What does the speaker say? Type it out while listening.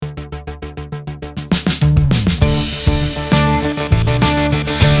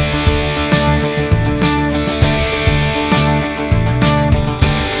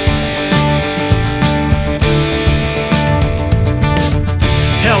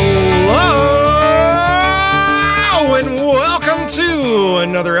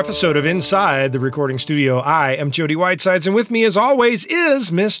another episode of Inside the Recording Studio. I am Jody Whitesides, and with me, as always, is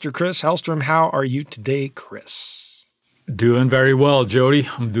Mr. Chris Hellstrom. How are you today, Chris? Doing very well, Jody.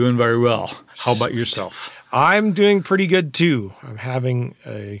 I'm doing very well. How about yourself? I'm doing pretty good, too. I'm having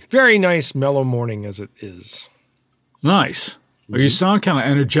a very nice, mellow morning as it is. Nice. Well, you sound kind of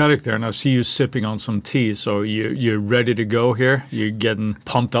energetic there, and I see you sipping on some tea, so you're ready to go here? You're getting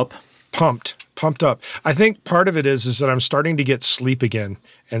pumped up? Pumped up. I think part of it is that I'm starting to get sleep again,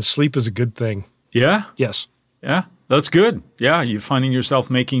 and sleep is a good thing. Yeah? Yes. Yeah, that's good. Yeah, you're finding yourself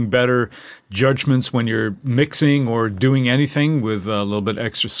making better judgments when you're mixing or doing anything with a little bit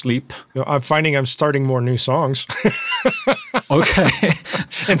extra sleep. You know, I'm finding I'm starting more new songs. Okay.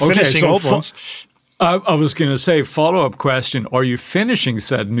 And finishing old ones. I was going to say, follow-up question, are you finishing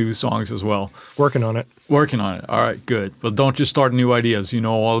said new songs as well? Working on it. Working on it. All right, good. Well, don't just start new ideas. You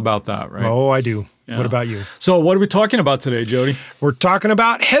know all about that, right? Oh, I do. Yeah. What about you? So what are we talking about today, Jody? We're talking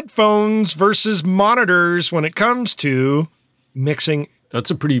about headphones versus monitors when it comes to mixing. That's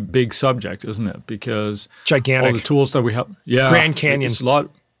a pretty big subject, isn't it? Because gigantic. All the tools that we have. Yeah. Grand Canyon. It's a lot.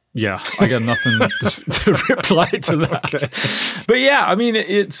 Yeah, I got nothing to reply to that. Okay. But yeah, I mean,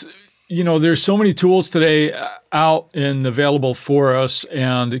 it's... You know, there's so many tools today out and available for us,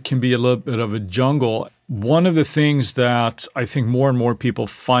 and it can be a little bit of a jungle. One of the things that I think more and more people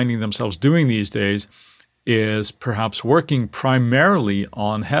finding themselves doing these days is perhaps working primarily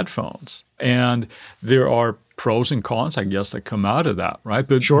on headphones. And there are pros and cons, I guess, that come out of that, right?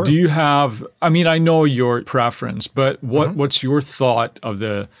 But sure. Do you have, I mean, I know your preference, but what's your thought of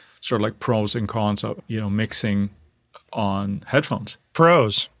the sort of like pros and cons of, you know, mixing on headphones?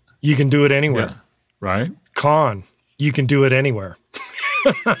 Pros. You can do it anywhere. Yeah. Right? Con, you can do it anywhere.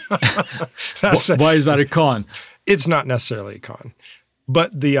 Why is that a con? It's not necessarily a con.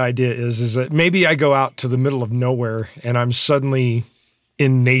 But the idea is that maybe I go out to the middle of nowhere and I'm suddenly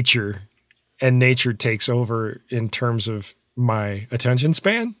in nature, and nature takes over in terms of my attention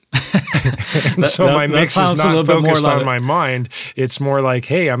span. And so my mix is not focused on my mind. It's more like,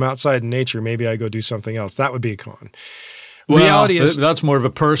 hey, I'm outside in nature. Maybe I go do something else. That would be a con. Well, reality is that's more of a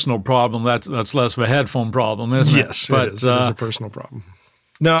personal problem. That's less of a headphone problem, isn't it? Yes, it is. It is a personal problem.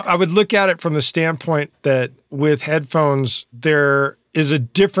 Now, I would look at it from the standpoint that with headphones, there is a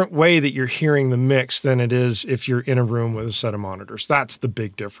different way that you're hearing the mix than it is if you're in a room with a set of monitors. That's the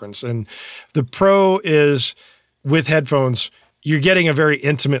big difference. And the pro is with headphones, you're getting a very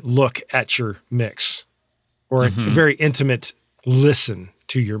intimate look at your mix, or a very intimate listen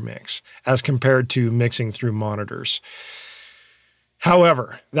to your mix as compared to mixing through monitors.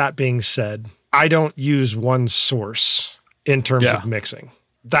 However, that being said, I don't use one source in terms of mixing.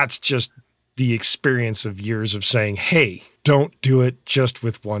 That's just the experience of years of saying, hey, don't do it just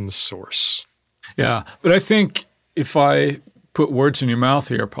with one source. Yeah, but I think if I put words in your mouth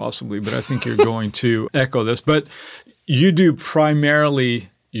here, possibly, but I think you're going to echo this, but you do primarily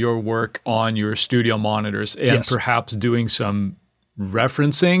your work on your studio monitors and perhaps doing some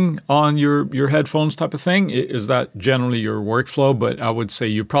referencing on your headphones type of thing. Is that generally your workflow? But I would say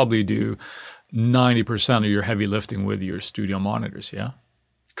you probably do 90% of your heavy lifting with your studio monitors, yeah?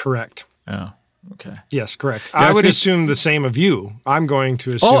 Correct. Yeah, okay. Yes, correct. Yeah, I would assume the same of you. I'm going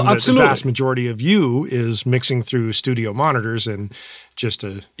to assume that the vast majority of you is mixing through studio monitors and just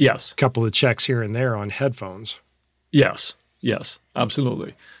a couple of checks here and there on headphones. Yes,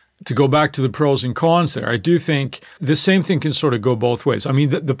 absolutely. To go back to the pros and cons there, I do think the same thing can sort of go both ways. I mean,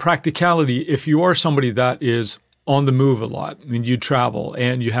 the practicality, if you are somebody that is on the move a lot, I mean, you travel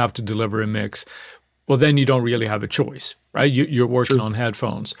and you have to deliver a mix, well, then you don't really have a choice, right? You're working on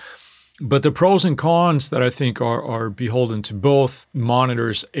headphones. But the pros and cons that I think are beholden to both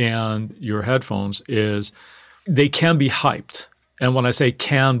monitors and your headphones is they can be hyped. And when I say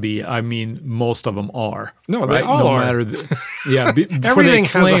can be, I mean most of them are. No, they all are. Everything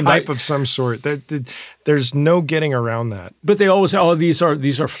has a hype of some sort. There's no getting around that. But they always say, these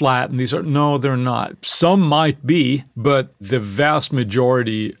are flat, and these are no, they're not. Some might be, but the vast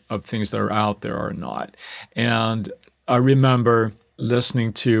majority of things that are out there are not. And I remember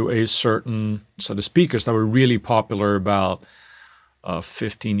listening to a certain set of speakers that were really popular about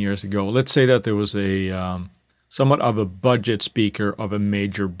 15 years ago. Let's say that there was a somewhat of a budget speaker of a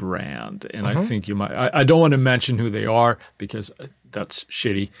major brand. And I think you might, I don't want to mention who they are because that's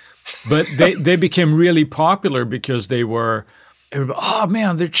shitty, but they became really popular because they were, oh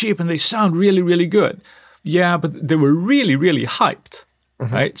man, they're cheap and they sound really, really good. Yeah, but they were really, really hyped,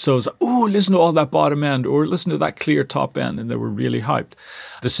 right? So it's like, oh, listen to all that bottom end or listen to that clear top end, and they were really hyped.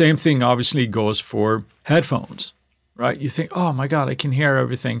 The same thing obviously goes for headphones, right? You think, oh my God, I can hear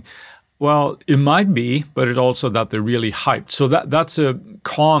everything. Well, it might be, but it also that they're really hyped. So that's a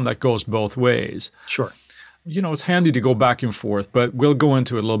con that goes both ways. Sure. It's handy to go back and forth, but we'll go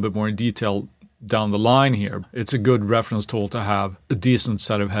into it a little bit more in detail down the line here. It's a good reference tool to have a decent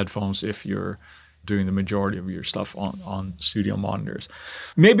set of headphones if you're doing the majority of your stuff on studio monitors.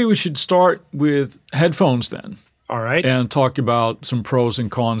 Maybe we should start with headphones then. All right. And talk about some pros and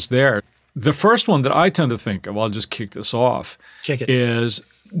cons there. The first one that I tend to think of, I'll just kick this off, is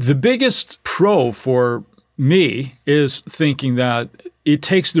the biggest pro for me is thinking that it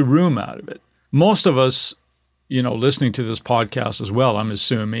takes the room out of it. Most of us, listening to this podcast as well, I'm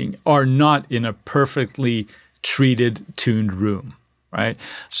assuming, are not in a perfectly treated, tuned room, right?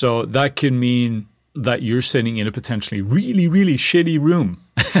 So that can mean that you're sitting in a potentially really, really shitty room.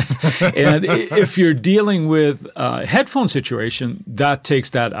 And if you're dealing with a headphone situation, that takes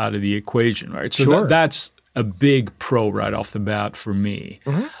that out of the equation, right? So sure. That's a big pro right off the bat for me.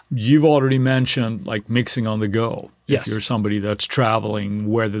 Mm-hmm. You've already mentioned like mixing on the go. Yes. If you're somebody that's traveling,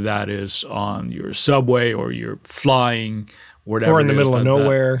 whether that is on your subway or you're flying, whatever. Or in the middle of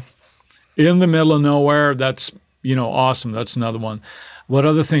nowhere. In the middle of nowhere, that's, awesome. That's another one. What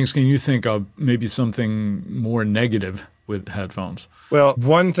other things can you think of, maybe something more negative with headphones? Well,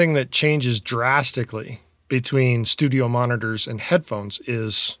 one thing that changes drastically between studio monitors and headphones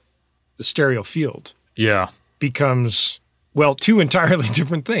is the stereo field. Yeah. Becomes, two entirely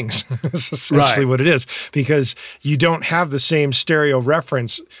different things. That's essentially what it is, because you don't have the same stereo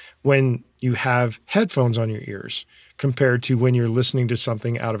reference when you have headphones on your ears compared to when you're listening to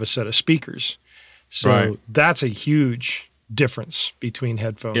something out of a set of speakers. So that's a huge difference between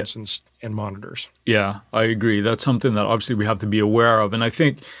headphones and monitors. Yeah, I agree. That's something that obviously we have to be aware of. And I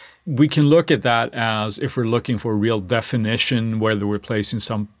think we can look at that as if we're looking for real definition, whether we're placing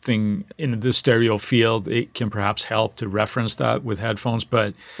something in the stereo field, it can perhaps help to reference that with headphones,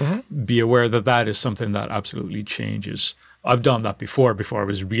 but be aware that that is something that absolutely changes. I've done that before I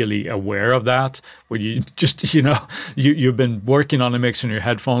was really aware of that, where you just, you've been working on a mix in your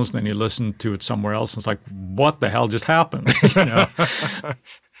headphones and then you listen to it somewhere else and it's like, what the hell just happened?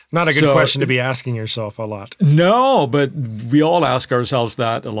 Not a good question to be asking yourself a lot. No, but we all ask ourselves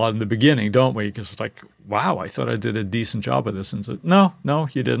that a lot in the beginning, don't we? Because it's like, wow, I thought I did a decent job of this. And so, no,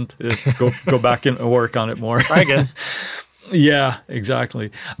 you didn't. Go back and work on it more. Try again. Yeah,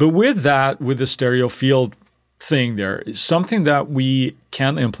 exactly. But with the stereo field thing there, something that we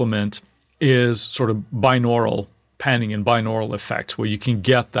can implement is sort of binaural panning and binaural effects, where you can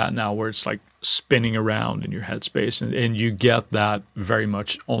get that now where it's like spinning around in your headspace, and you get that very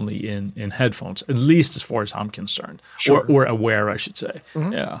much only in headphones, at least as far as I'm concerned, sure. or aware, I should say.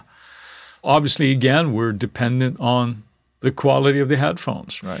 Mm-hmm. Yeah. Obviously, again, we're dependent on the quality of the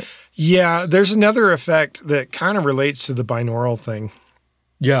headphones, right? Yeah, there's another effect that kind of relates to the binaural thing.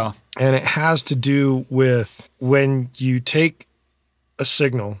 Yeah. And it has to do with when you take a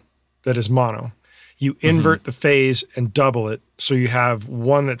signal that is mono, you invert the phase and double it. So you have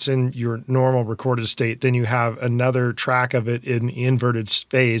one that's in your normal recorded state, then you have another track of it in the inverted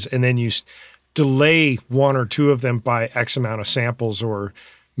phase, and then you delay one or two of them by X amount of samples or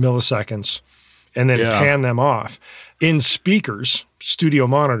milliseconds, and then pan them off. In speakers, studio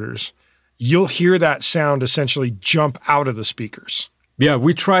monitors, you'll hear that sound essentially jump out of the speakers. Yeah,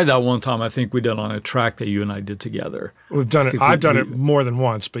 we tried that one time. I think we did on a track that you and I did together. We've done it. I've done it more than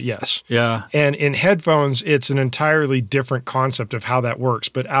once, but yes. Yeah. And in headphones, it's an entirely different concept of how that works.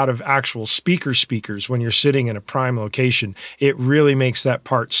 But out of actual speakers, when you're sitting in a prime location, it really makes that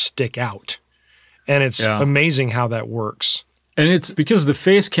part stick out. And it's amazing how that works. And it's because of the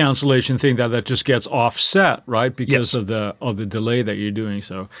phase cancellation thing that just gets offset, right? Because of the delay that you're doing.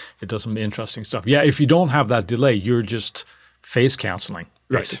 So it does some interesting stuff. Yeah, if you don't have that delay, you're just phase canceling,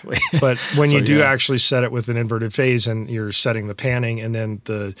 basically. Right. But when you do actually set it with an inverted phase and you're setting the panning and then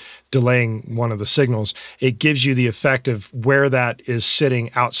the delaying one of the signals, it gives you the effect of where that is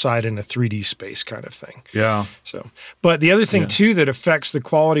sitting outside in a 3D space kind of thing. Yeah. So, but the other thing too that affects the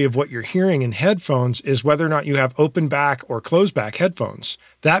quality of what you're hearing in headphones is whether or not you have open back or closed back headphones.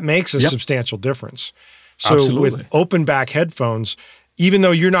 That makes a substantial difference. So with open back headphones, even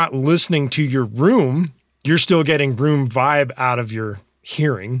though you're not listening to your room, you're still getting room vibe out of your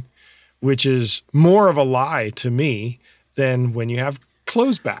hearing, which is more of a lie to me than when you have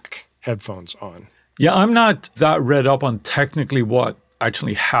closed back headphones on. Yeah, I'm not that read up on technically what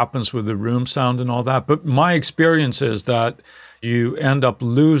actually happens with the room sound and all that, but my experience is that you end up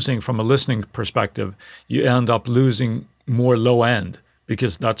losing, from a listening perspective, you end up losing more low end,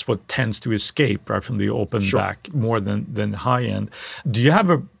 because that's what tends to escape, right, from the open back more than high end. Do you have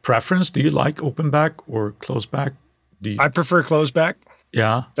a preference? Do you like open back or closed back? I prefer closed back.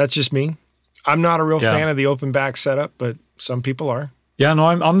 Yeah. That's just me. I'm not a real Yeah. fan of the open back setup, but some people are. Yeah, no,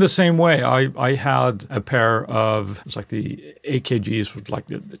 I'm the same way. I had a pair of, it was like the AKGs with like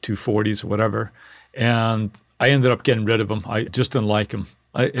the 240s or whatever, and I ended up getting rid of them. I just didn't like them.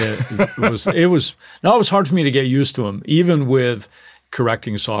 It was hard for me to get used to them, even with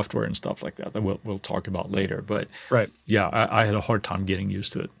correcting software and stuff like that we'll talk about later. But Right. yeah, I had a hard time getting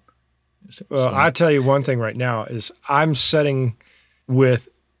used to it. Well, I tell you one thing right now is I'm setting with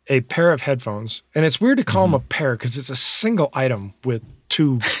a pair of headphones, and it's weird to call them a pair because it's a single item with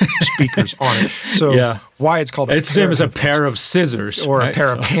two speakers on it. So Yeah. why it's called a It's the pair same of as a headphones. pair of scissors. Or a right?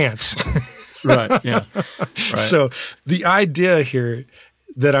 pair of pants. Right, yeah. Right. So the idea here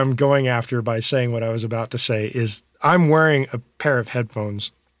that I'm going after by saying what I was about to say is I'm wearing a pair of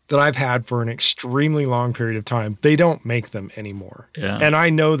headphones that I've had for an extremely long period of time. They don't make them anymore. Yeah. And I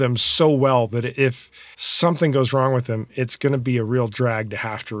know them so well that if something goes wrong with them, it's going to be a real drag to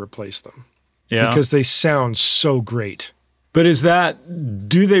have to replace them Yeah. because they sound so great. But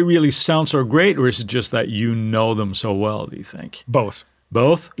do they really sound so great, or is it just that you know them so well, do you think? Both.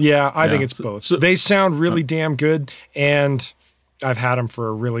 Both? Yeah, I think Yeah. it's both. So- They sound really damn good, and I've had them for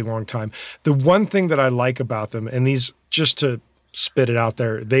a really long time. The one thing that I like about them, and these, just to spit it out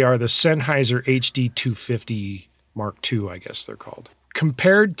there, they are the Sennheiser HD 250 Mark II, I guess they're called.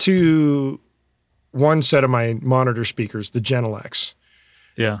 Compared to one set of my monitor speakers, the Genelex,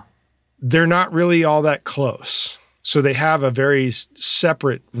 Yeah. they're not really all that close. So they have a very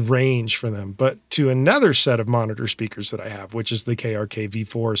separate range for them. But to another set of monitor speakers that I have, which is the KRK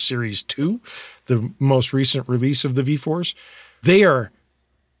V4 Series 2, the most recent release of the V4s, they are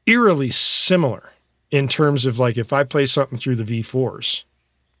eerily similar in terms of like if I play something through the V4s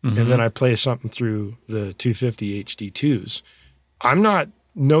and then I play something through the 250 HD2s, I'm not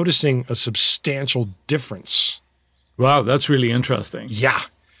noticing a substantial difference. Wow, that's really interesting. Yeah.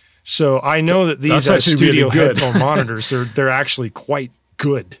 So I know that these That's are actually studio really good. headphone monitors. They're actually quite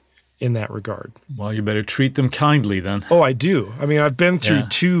good in that regard. Well, you better treat them kindly then. Oh, I do. I mean, I've been through Yeah.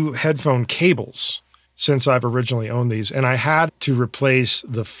 2 headphone cables since I've originally owned these, and I had to replace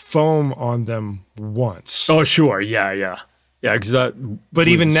the foam on them once. Oh, sure. Yeah, yeah. Yeah, because that. but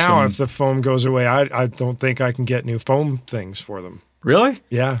even with now, some- if the foam goes away, I don't think I can get new foam things for them. Really?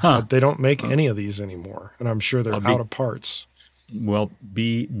 Yeah, Huh. they don't make any of these anymore, and I'm sure they're I'll be- out of parts. Well,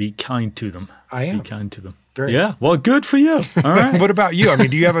 be kind to them. I am. Be kind to them. Very. Yeah. Well, good for you. All right. What about you? I mean,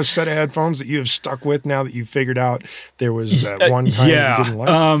 do you have a set of headphones that you have stuck with now that you figured out there was that one kind that you didn't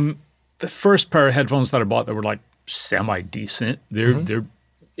like? The first pair of headphones that I bought that were like semi-decent, there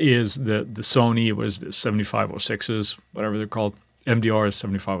is the Sony, it was the 7506s, whatever they're called. MDR is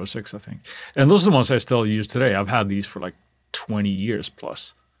 7506, I think. And those are the ones I still use today. I've had these for like 20 years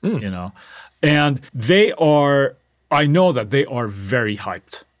plus, you know. And I know that they are very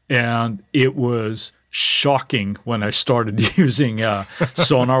hyped. And it was shocking when I started using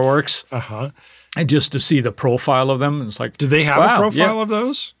SonarWorks. Uh-huh. And just to see the profile of them, it's like, Do they have wow, a profile yeah. of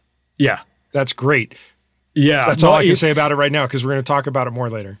those? Yeah. That's great. Yeah. That's all I can say about it right now because we're going to talk about it more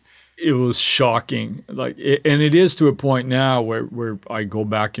later. It was shocking. And it is to a point now where I go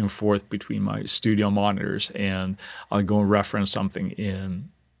back and forth between my studio monitors and I'll go and reference something in,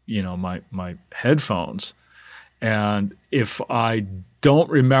 my headphones. And if I don't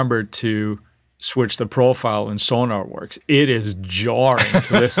remember to switch the profile in SonarWorks, it is jarring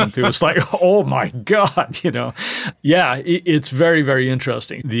to listen to. It's like, oh my God, Yeah, it's very, very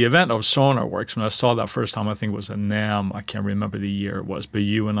interesting. The event of SonarWorks, when I saw that first time, I think it was at NAMM. I can't remember the year it was, but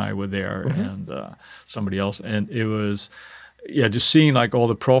you and I were there and somebody else. And it was, just seeing like all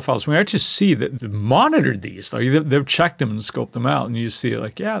the profiles. When I actually see that they've monitored these, like they've checked them and scoped them out. And you see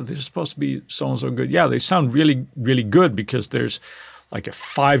like, they're supposed to be so-and-so good. Yeah, they sound really, really good because there's like a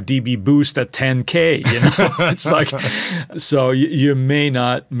 5 dB boost at 10K, It's like, so you may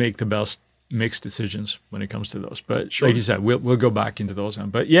not make the best mixed decisions when it comes to those. But like you said, we'll go back into those.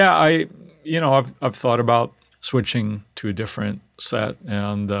 But yeah, I've thought about switching to a different set,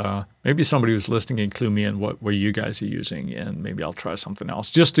 and maybe somebody who's listening can clue me in what you guys are using, and maybe I'll try something else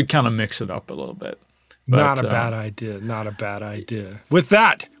just to kind of mix it up a little bit. Not a bad idea. Not a bad idea. With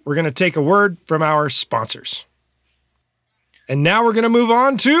that, we're going to take a word from our sponsors. And now we're going to move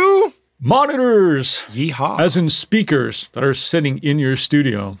on to monitors. Yeehaw. As in speakers that are sitting in your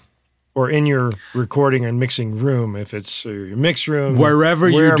studio. Or in your recording and mixing room, if it's your mix room. Wherever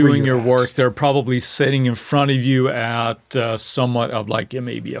you're doing your at. work, they're probably sitting in front of you at somewhat of like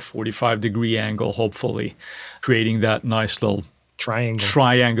maybe a 45-degree angle, hopefully, creating that nice little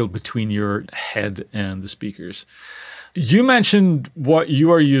triangle between your head and the speakers. You mentioned what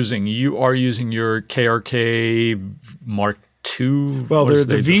you are using. You are using your KRK Mark 2. Well, they're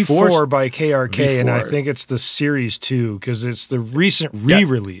the V4 by KRK, V4. and I think it's the Series 2 because it's the recent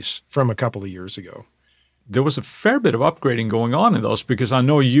re-release from a couple of years ago. There was a fair bit of upgrading going on in those because I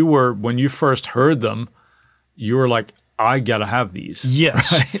know you were, when you first heard them, you were like, I got to have these.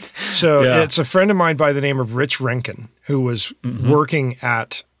 Yes. Right? So it's a friend of mine by the name of Rich Renken, who was working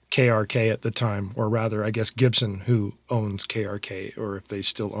at KRK at the time, or rather, I guess Gibson, who owns KRK, or if they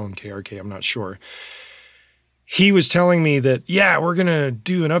still own KRK, I'm not sure. He was telling me that, we're going to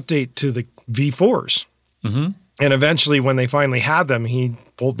do an update to the V4s. Mm-hmm. And eventually, when they finally had them, he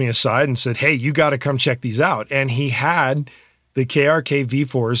pulled me aside and said, hey, you got to come check these out. And he had the KRK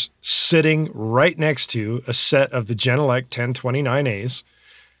V4s sitting right next to a set of the Genelec 1029As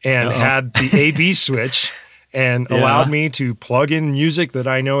and had the AB switch and allowed me to plug in music that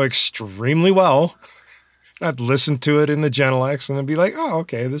I know extremely well. I'd listen to it in the Genelecs and then be like, oh,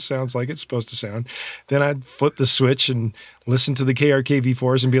 okay, this sounds like it's supposed to sound. Then I'd flip the switch and listen to the KRK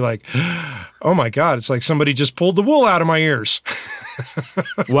V4s and be like, oh my God, it's like somebody just pulled the wool out of my ears.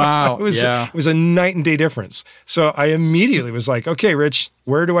 Wow. It was a night and day difference. So I immediately was like, okay, Rich,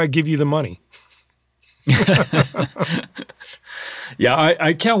 where do I give you the money? Yeah,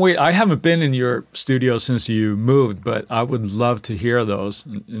 I can't wait. I haven't been in your studio since you moved, but I would love to hear those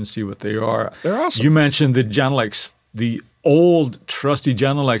and see what they are. They're awesome. You mentioned the Genelecs, the old trusty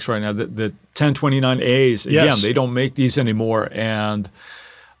Genelecs right now, the 1029As. Again, they don't make these anymore. And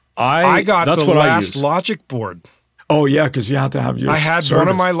I got that's the what last Logic board. Oh, yeah, because you had to have your I had serviced. one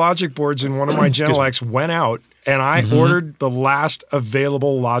of my Logic boards and one of my Genelecs went out, and I ordered the last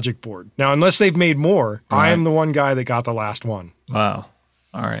available Logic board. Now, unless they've made more, I am the one guy that got the last one. Wow.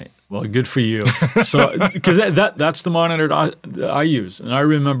 All right. Well, good for you. So, because that's the monitor I use. And I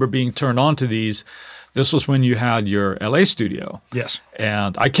remember being turned on to these. This was when you had your LA studio. Yes.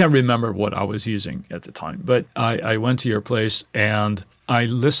 And I can't remember what I was using at the time, but I went to your place and I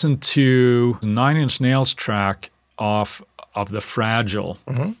listened to the Nine Inch Nails track off of The Fragile,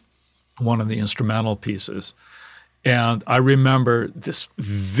 one of the instrumental pieces. And I remember this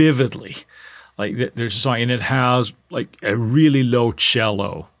vividly. Like there's a song, and it has like a really low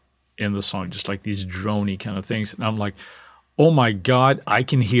cello in the song, just like these drony kind of things. And I'm like, oh my God, I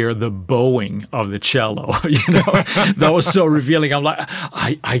can hear the bowing of the cello. That was so revealing. I'm like,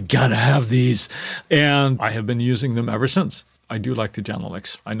 I gotta have these. And I have been using them ever since. I do like the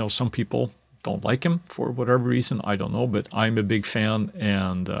Genelecs. I know some people don't like them for whatever reason. I don't know, but I'm a big fan.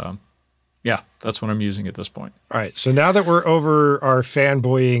 And that's what I'm using at this point. All right. So now that we're over our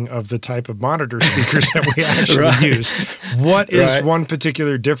fanboying of the type of monitor speakers that we actually use, what is one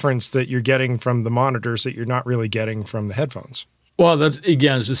particular difference that you're getting from the monitors that you're not really getting from the headphones? Well, that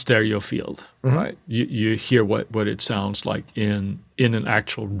again is the stereo field, right? You hear what it sounds like in an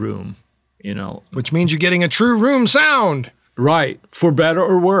actual room, Which means you're getting a true room sound. Right, for better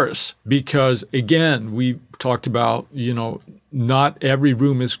or worse, because again, we talked about, not every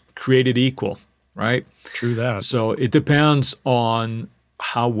room is created equal, right? True that. So it depends on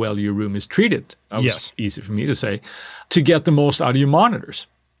how well your room is treated. That was easy for me to say, to get the most out of your monitors,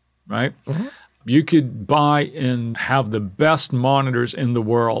 right? You could buy and have the best monitors in the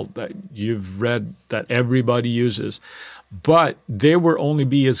world that you've read that everybody uses, but they will only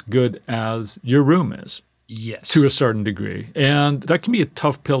be as good as your room is. Yes. To a certain degree. And that can be a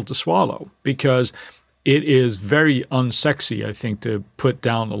tough pill to swallow because it is very unsexy, I think, to put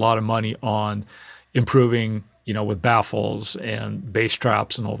down a lot of money on improving, with baffles and bass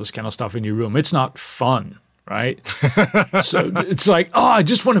traps and all this kind of stuff in your room. It's not fun, right? So it's like, I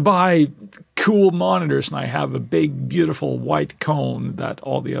just want to buy cool monitors and I have a big, beautiful white cone that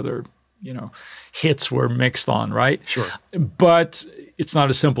all the other, hits were mixed on, right? Sure. But it's not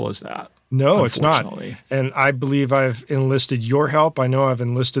as simple as that. No, it's not. And I believe I've enlisted your help. I know I've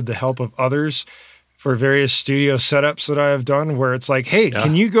enlisted the help of others for various studio setups that I have done where it's like, hey,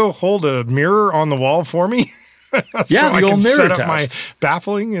 can you go hold a mirror on the wall for me? So I can set up my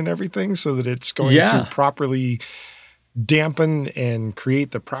baffling and everything so that it's going to properly dampen and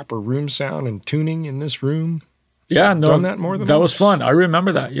create the proper room sound and tuning in this room. Yeah, no, done that more than that once. was fun. I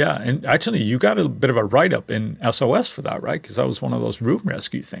remember that. Yeah, and actually, you got a bit of a write-up in SOS for that, right? Because that was one of those room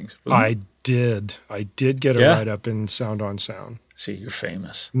rescue things. I did get a write-up in Sound on Sound. See, you're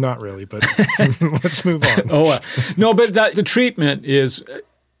famous. Not really, but let's move on. No, but the treatment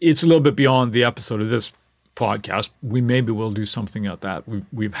it's a little bit beyond the episode of this podcast. Maybe we'll do something at that.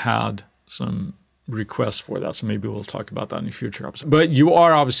 We've had some requests for that, so maybe we'll talk about that in a future episode. But you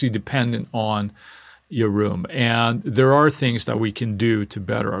are obviously dependent on your room. And there are things that we can do to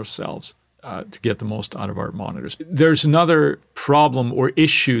better ourselves to get the most out of our monitors. There's another problem or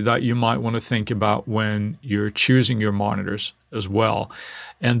issue that you might want to think about when you're choosing your monitors as well,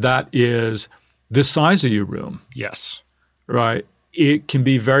 and that is the size of your room. Yes. Right. It can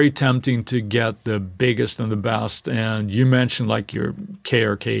be very tempting to get the biggest and the best. And you mentioned like your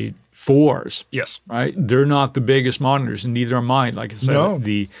KRK 4s. Yes. Right. They're not the biggest monitors, and neither are mine. Like I said, No.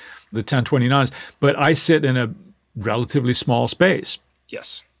 the 1029s. But I sit in a relatively small space.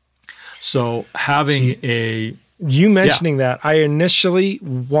 Yes. So having You mentioning that, I initially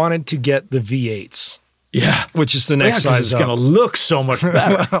wanted to get the V8s. Yeah. Which is the next size it's up. going to look so much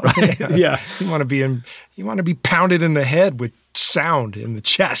better. Right? Yeah. You want to be pounded in the head with sound in the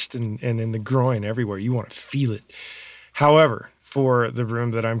chest and in the groin everywhere. You want to feel it. However, for the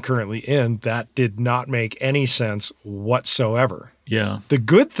room that I'm currently in, that did not make any sense whatsoever. Yeah. The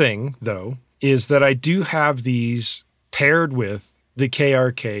good thing, though, is that I do have these paired with the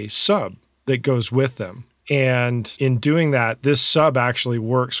KRK sub that goes with them. And in doing that, this sub actually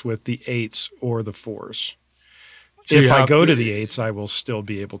works with the 8s or the 4s. So if I go to the 8s, I will still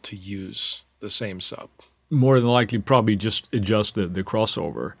be able to use the same sub. More than likely, probably just adjust the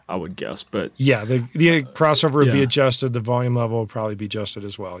crossover, I would guess. But yeah, the crossover would be adjusted. The volume level will probably be adjusted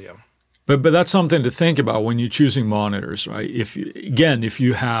as well, yeah. But that's something to think about when you're choosing monitors, right? If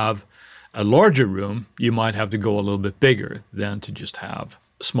you have a larger room, you might have to go a little bit bigger than to just have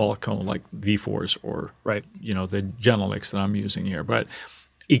a small cone like V4s or right. The Genelecs that I'm using here. But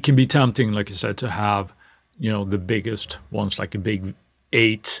it can be tempting, like I said, to have the biggest ones like a big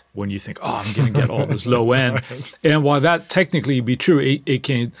 8 when you think, oh, I'm going to get all this low end. Right. And while that technically be true, it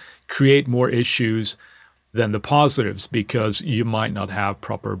can create more issues than the positives because you might not have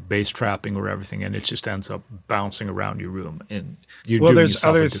proper bass trapping or everything, and it just ends up bouncing around your room. And you're doing there's yourself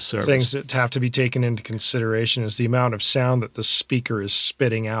other a disservice. Things that have to be taken into consideration is the amount of sound that the speaker is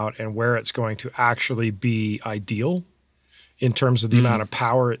spitting out and where it's going to actually be ideal in terms of the amount of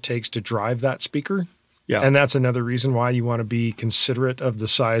power it takes to drive that speaker. Yeah. And that's another reason why you want to be considerate of the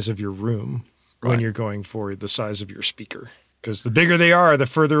size of your room when you're going for the size of your speaker. Because the bigger they are, the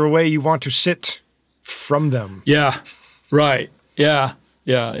further away you want to sit from them. Yeah, right. Yeah.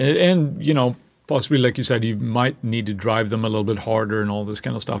 And possibly, like you said, you might need to drive them a little bit harder and all this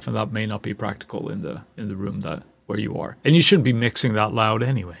kind of stuff, and that may not be practical in the room where you are. And you shouldn't be mixing that loud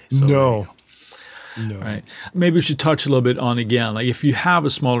anyway. So No. Right. Maybe we should touch a little bit on, again, like if you have a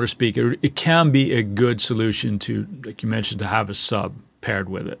smaller speaker, it can be a good solution to, like you mentioned, to have a sub paired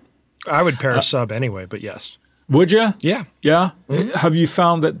with it. I would pair a sub anyway, but yes. Would you? Yeah. Yeah? Mm-hmm. Have you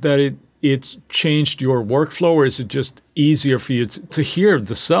found that it's changed your workflow, or is it just easier for you to hear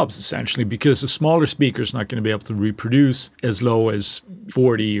the subs, essentially, because a smaller speaker is not going to be able to reproduce as low as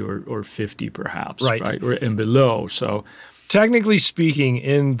 40 or 50 perhaps, right? Or and below. So technically speaking,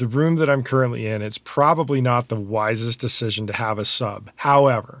 in the room that I'm currently in, it's probably not the wisest decision to have a sub.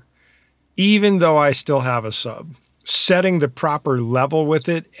 However, even though I still have a sub, setting the proper level with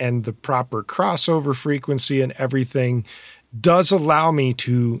it and the proper crossover frequency and everything does allow me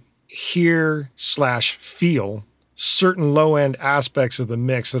to hear/feel certain low-end aspects of the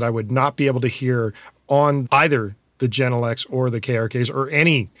mix that I would not be able to hear on either the Genelecs or the KRKs or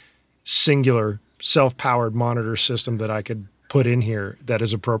any singular self-powered monitor system that I could put in here that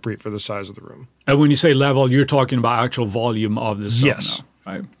is appropriate for the size of the room. And when you say level, you're talking about actual volume of the sub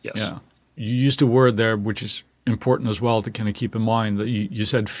now, right? Yes. Yeah. You used a word there, which is important as well to kind of keep in mind, that you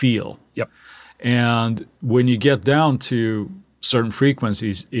said feel. Yep. And when you get down to certain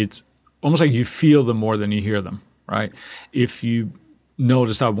frequencies, it's almost like you feel them more than you hear them, right? If you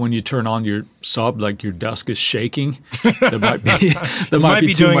notice that when you turn on your sub, like your desk is shaking, there might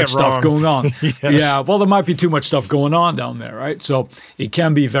be too much stuff going on. Yes. Yeah, well, there might be too much stuff going on down there, right? So it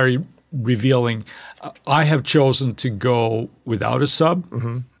can be very revealing. I have chosen to go without a sub,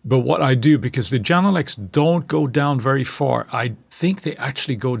 but what I do, because the Genelecs don't go down very far, I think they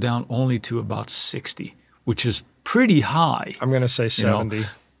actually go down only to about 60, which is pretty high. I'm going to say 70.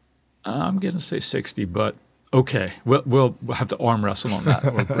 I'm going to say 60, but okay. We'll have to arm wrestle on that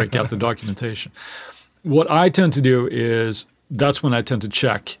or break out the documentation. What I tend to do is that's when I tend to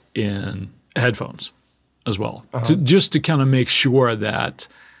check in headphones as well, just to kind of make sure that,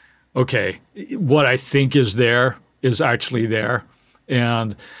 okay, what I think is there is actually there,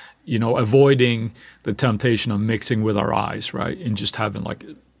 and avoiding the temptation of mixing with our eyes, right, and just having like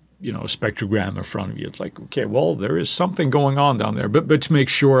a spectrogram in front of you. It's like, okay, well, there is something going on down there, but to make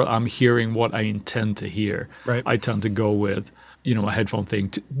sure I'm hearing what I intend to hear, right, I tend to go with a headphone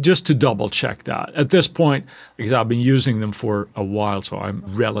thing just to double check that. At this point, because I've been using them for a while, so I'm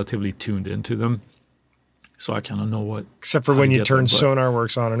relatively tuned into them. So I kind of know what. Except for when you turn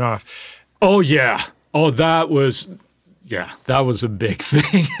SonarWorks on and off. Oh, yeah. Oh, that was a big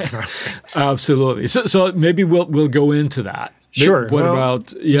thing. Absolutely. So maybe we'll go into that. Sure. What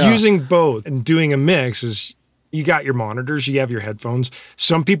about using both and doing a mix is you got your monitors, you have your headphones.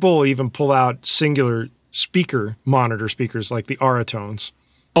 Some people will even pull out singular monitor speakers like the Auratones.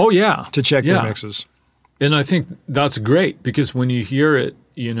 Oh, yeah. To check their mixes. And I think that's great because when you hear it,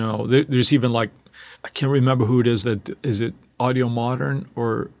 there's even I can't remember who it is is it Audio Modern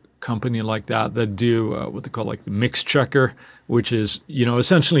or company like that do what they call the mix checker, which is,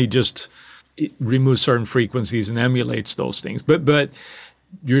 essentially just it removes certain frequencies and emulates those things. But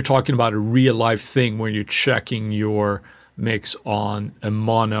you're talking about a real life thing where you're checking your mix on a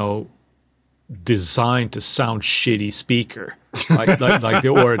mono designed to sound shitty speaker, like the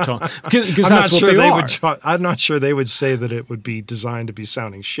Auratone. Because that's what they are. I'm not sure they would say that it would be designed to be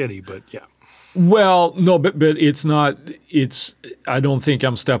sounding shitty, but yeah. Well, no, but it's not. I don't think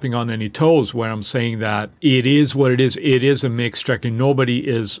I'm stepping on any toes where I'm saying that it is what it is. It is a mix track, and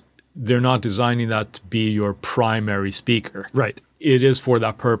they're not designing that to be your primary speaker. Right. It is for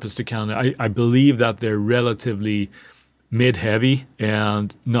that purpose to count. I believe that they're relatively mid-heavy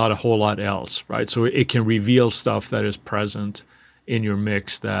and not a whole lot else, right? So it can reveal stuff that is present in your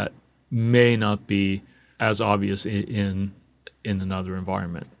mix that may not be as obvious in another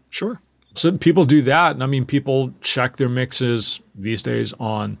environment. Sure. So people do that. And I mean, people check their mixes these days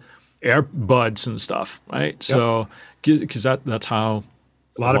on earbuds and stuff, right? Yep. So, because that's how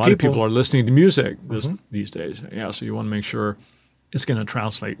a lot of people are listening to music these days. Yeah, so you want to make sure it's going to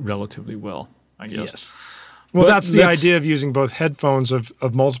translate relatively well, I guess. Yes. Well, that's the idea of using both headphones of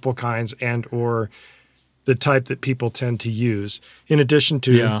multiple kinds and or the type that people tend to use, in addition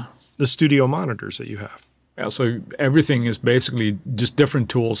to the studio monitors that you have. Yeah, so everything is basically just different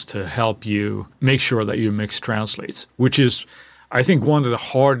tools to help you make sure that your mix translates, which is, I think, one of the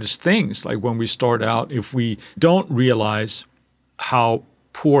hardest things. Like when we start out, if we don't realize how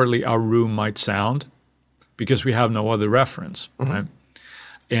poorly our room might sound because we have no other reference, right?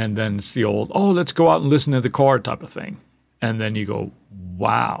 And then it's the old, let's go out and listen to the car type of thing. And then you go,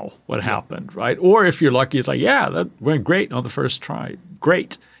 wow, what happened, right? Or if you're lucky, it's like, yeah, that went great on the first try.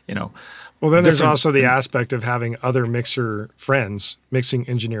 Great, Well, then there's also the aspect of having other mixing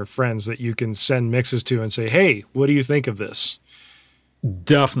engineer friends that you can send mixes to and say, hey, what do you think of this?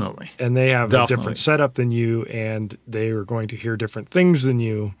 Definitely. And they have a different setup than you, and they are going to hear different things than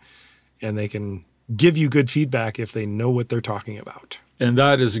you, and they can give you good feedback if they know what they're talking about. And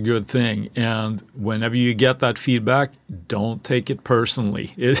that is a good thing. And whenever you get that feedback, don't take it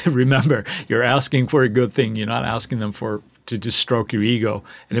personally. Remember, you're asking for a good thing. You're not asking them to just stroke your ego.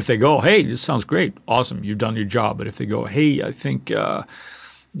 And if they go, hey, this sounds great, awesome, you've done your job. But if they go, hey, I think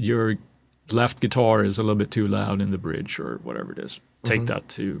your left guitar is a little bit too loud in the bridge or whatever it is, take that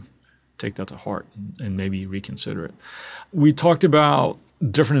to heart and maybe reconsider it. We talked about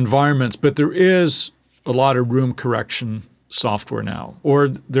different environments, but there is a lot of room correction software now. Or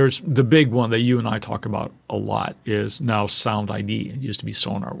there's the big one that you and I talk about a lot is now Sound ID. It used to be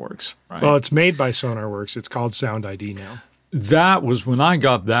SonarWorks, right? Well, it's made by SonarWorks. It's called Sound ID now. That was when I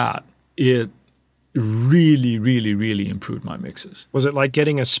got that, it really, really, really improved my mixes. Was it like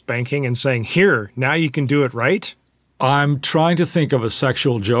getting a spanking and saying, here, now you can do it right? I'm trying to think of a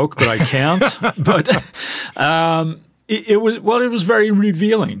sexual joke, but I can't. But it was very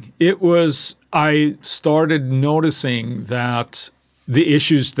revealing. I started noticing that the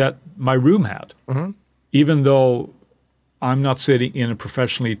issues that my room had, even though I'm not sitting in a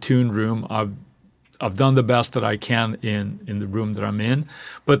professionally tuned room, I've done the best that I can in the room that I'm in,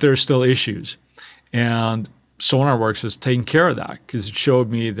 but there's still issues. And SonarWorks has taken care of that because it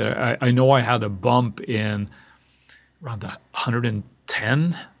showed me that I know I had a bump in around the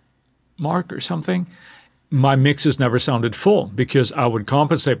 110 mark or something. My mixes never sounded full because I would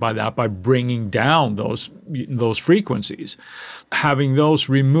compensate by that by bringing down those frequencies. Having those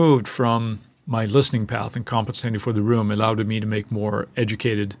removed from my listening path and compensating for the room allowed me to make more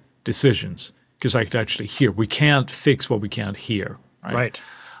educated decisions because I could actually hear. We can't fix what we can't hear. Right.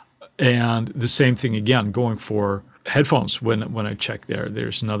 And the same thing again, going for headphones when I check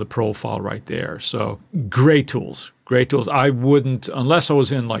there's another profile right there. So great tools. I wouldn't, unless I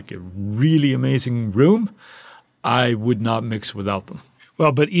was in like a really amazing room, I would not mix without them.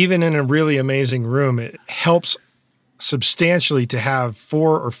 Well, but even in a really amazing room, it helps substantially to have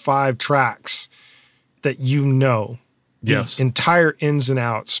 4 or 5 tracks that the entire ins and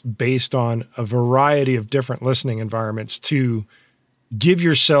outs based on a variety of different listening environments to give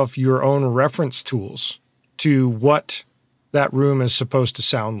yourself your own reference tools to what that room is supposed to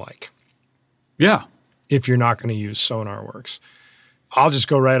sound like. Yeah. If you're not going to use SonarWorks. I'll just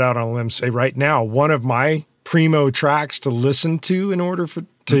go right out on a limb and say right now, one of my primo tracks to listen to in order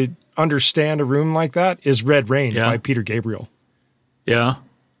to understand a room like that is Red Rain by Peter Gabriel. Yeah.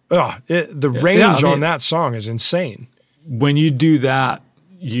 The range on that song is insane. When you do that,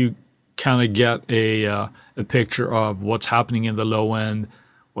 you kind of get a picture of what's happening in the low end,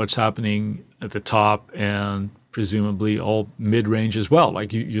 what's happening at the top, and presumably all mid-range as well.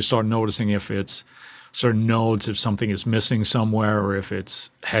 Like you start noticing if it's certain notes, if something is missing somewhere, or if it's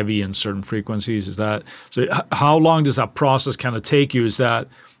heavy in certain frequencies. So how long does that process kind of take you? Is that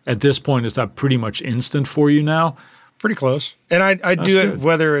at this point, is that pretty much instant for you now? Pretty close. And I do it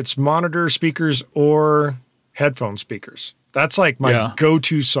whether it's monitor speakers or headphone speakers. That's like my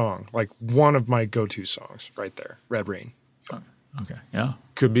go-to song, like one of my go-to songs right there, Red Rain. Okay, yeah.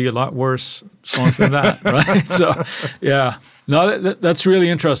 Could be a lot worse songs than that, right? So, yeah. No, that's really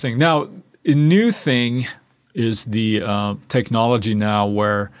interesting. Now, a new thing is the technology now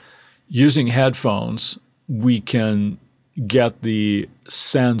where using headphones, we can get the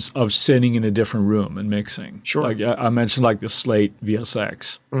sense of sitting in a different room and mixing. Sure. Like I mentioned, like the Slate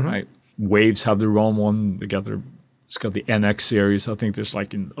VSX, right? Waves have their own one. It's got the NX series. I think there's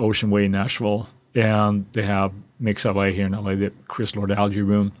like in Ocean Way, Nashville, and they have Mix LA here in LA, the Chris Lord Algae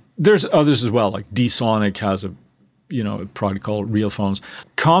Room. There's others as well, like D-Sonic has a product called Real Phones.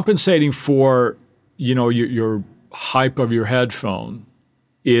 Compensating for, your hype of your headphone,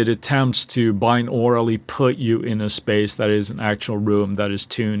 it attempts to binaurally put you in a space that is an actual room that is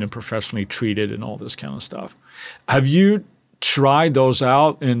tuned and professionally treated and all this kind of stuff. Have you tried those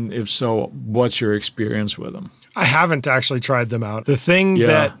out? And if so, what's your experience with them? I haven't actually tried them out. The thing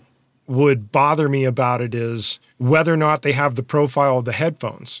that would bother me about it is whether or not they have the profile of the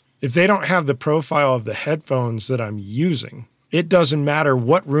headphones. If they don't have the profile of the headphones that I'm using, it doesn't matter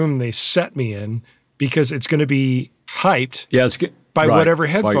what room they set me in because it's going to be hyped by whatever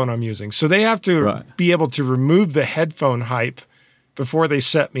headphone I'm using. So they have to be able to remove the headphone hype before they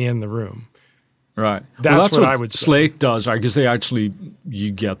set me in the room. Right. That's what I would say. Slate does, right? Because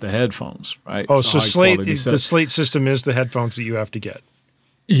you get the headphones, right? Oh, so the Slate system is the headphones that you have to get.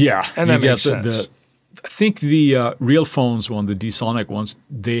 Yeah. And that makes sense. I think the Real Phones one, the D-Sonic ones,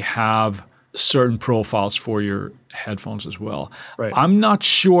 they have certain profiles for your headphones as well. Right. I'm not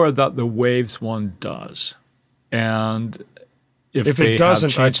sure that the Waves one does. And if it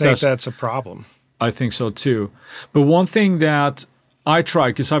doesn't, I think that's a problem. I think so too. But one thing that I tried,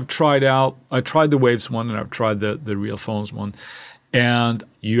 because I tried the Waves one and I've tried the Real Phones one, and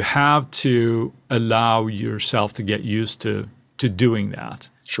you have to allow yourself to get used to doing that.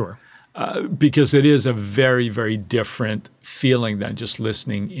 Sure. Because it is a very, very different feeling than just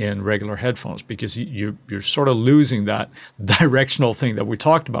listening in regular headphones, because you're sort of losing that directional thing that we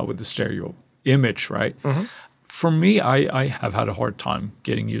talked about with the stereo image, right? Mm-hmm. For me, I have had a hard time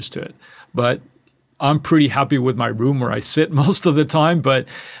getting used to it. But I'm pretty happy with my room where I sit most of the time. But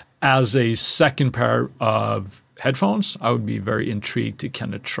as a second pair of headphones, I would be very intrigued to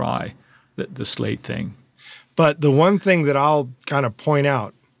kind of try the Slate thing. But the one thing that I'll kind of point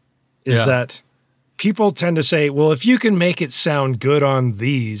out is that people tend to say, well, if you can make it sound good on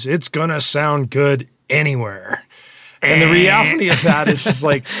these, it's going to sound good anywhere. And the reality of that is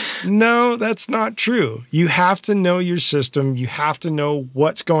like, no, that's not true. You have to know your system. You have to know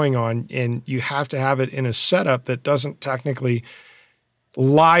what's going on, and you have to have it in a setup that doesn't technically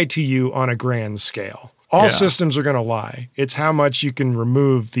lie to you on a grand scale. All systems are going to lie. It's how much you can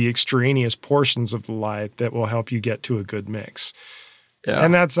remove the extraneous portions of the lie that will help you get to a good mix. Yeah.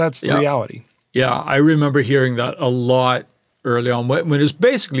 And that's the reality. Yeah, I remember hearing that a lot early on when it's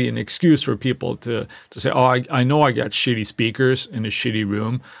basically an excuse for people to say, oh, I know I got shitty speakers in a shitty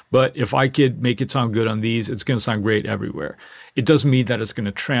room, but if I could make it sound good on these, it's going to sound great everywhere. It doesn't mean that it's going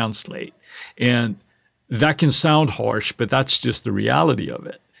to translate. And that can sound harsh, but that's just the reality of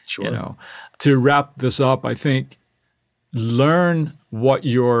it. Sure. To wrap this up, I think learn what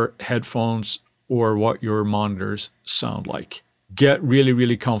your headphones or what your monitors sound like. Get really,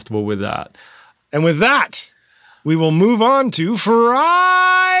 really comfortable with that. And with that, we will move on to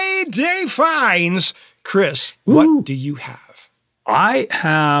Friday Finds. Chris, what do you have? I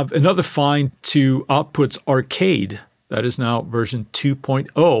have another find to Outputs Arcade. That is now version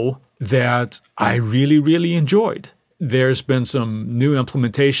 2.0 that I really, really enjoyed. There's been some new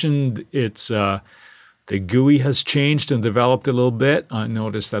implementation. It's the GUI has changed and developed a little bit. I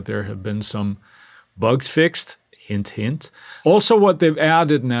noticed that there have been some bugs fixed. Hint, hint. Also, what they've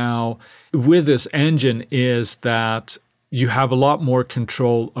added now with this engine is that you have a lot more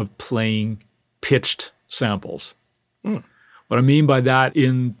control of playing pitched samples. What I mean by that,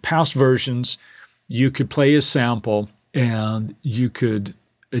 in past versions, you could play a sample and you could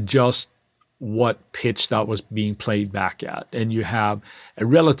adjust what pitch that was being played back at. And you have a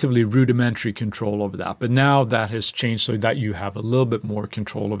relatively rudimentary control over that. But now that has changed so that you have a little bit more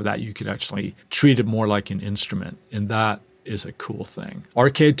control over that. You could actually treat it more like an instrument. And that is a cool thing.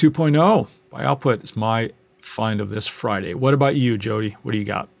 Arcade 2.0 by Output is my find of this Friday. What about you, Jody? What do you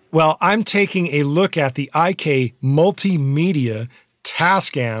got? Well, I'm taking a look at the IK Multimedia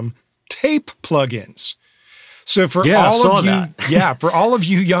Tascam tape plugins. So for for all of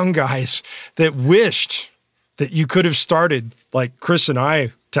you young guys that wished that you could have started like Chris and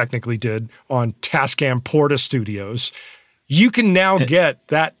I technically did on Tascam Porta Studios, you can now get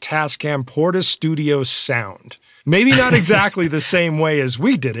that Tascam Porta Studio sound. Maybe not exactly the same way as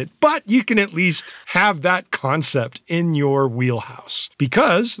we did it, but you can at least have that concept in your wheelhouse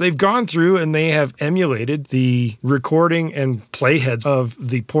because they've gone through and they have emulated the recording and playheads of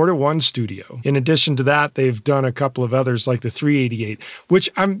the Porta One Studio. In addition to that, they've done a couple of others like the 388,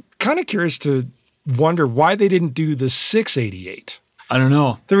 which I'm kind of curious to wonder why they didn't do the 688. I don't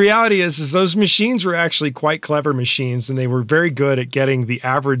know. The reality is those machines were actually quite clever machines, and they were very good at getting the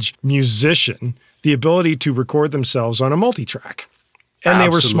average musician the ability to record themselves on a multi-track. And They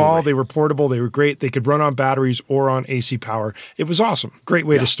were small, they were portable, they were great. They could run on batteries or on AC power. It was awesome. Great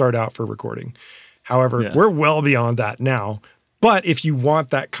way to start out for recording. However, we're well beyond that now. But if you want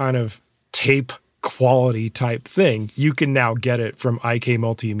that kind of tape quality type thing, you can now get it from IK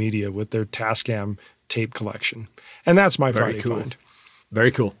Multimedia with their Tascam tape collection. And that's my Friday find.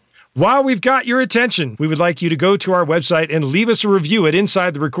 Very cool. While we've got your attention, we would like you to go to our website and leave us a review at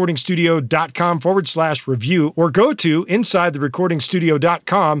insidetherecordingstudio.com/review, or go to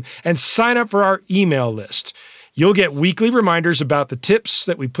insidetherecordingstudio.com and sign up for our email list. You'll get weekly reminders about the tips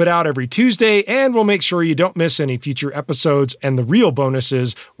that we put out every Tuesday, and we'll make sure you don't miss any future episodes. And the real bonus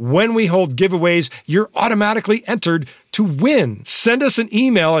is when we hold giveaways, you're automatically entered to win. Send us an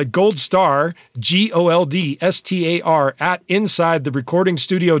email at goldstar, GOLDSTAR, at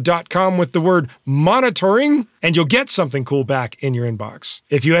insidetherecordingstudio.com with the word monitoring, and you'll get something cool back in your inbox.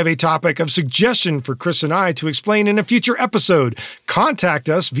 If you have a topic of suggestion for Chris and I to explain in a future episode, contact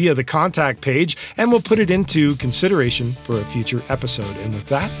us via the contact page, and we'll put it into consideration for a future episode. And with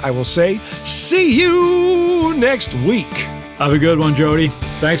that, I will say, see you next week. Have a good one, Jody.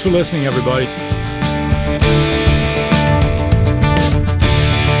 Thanks for listening, everybody.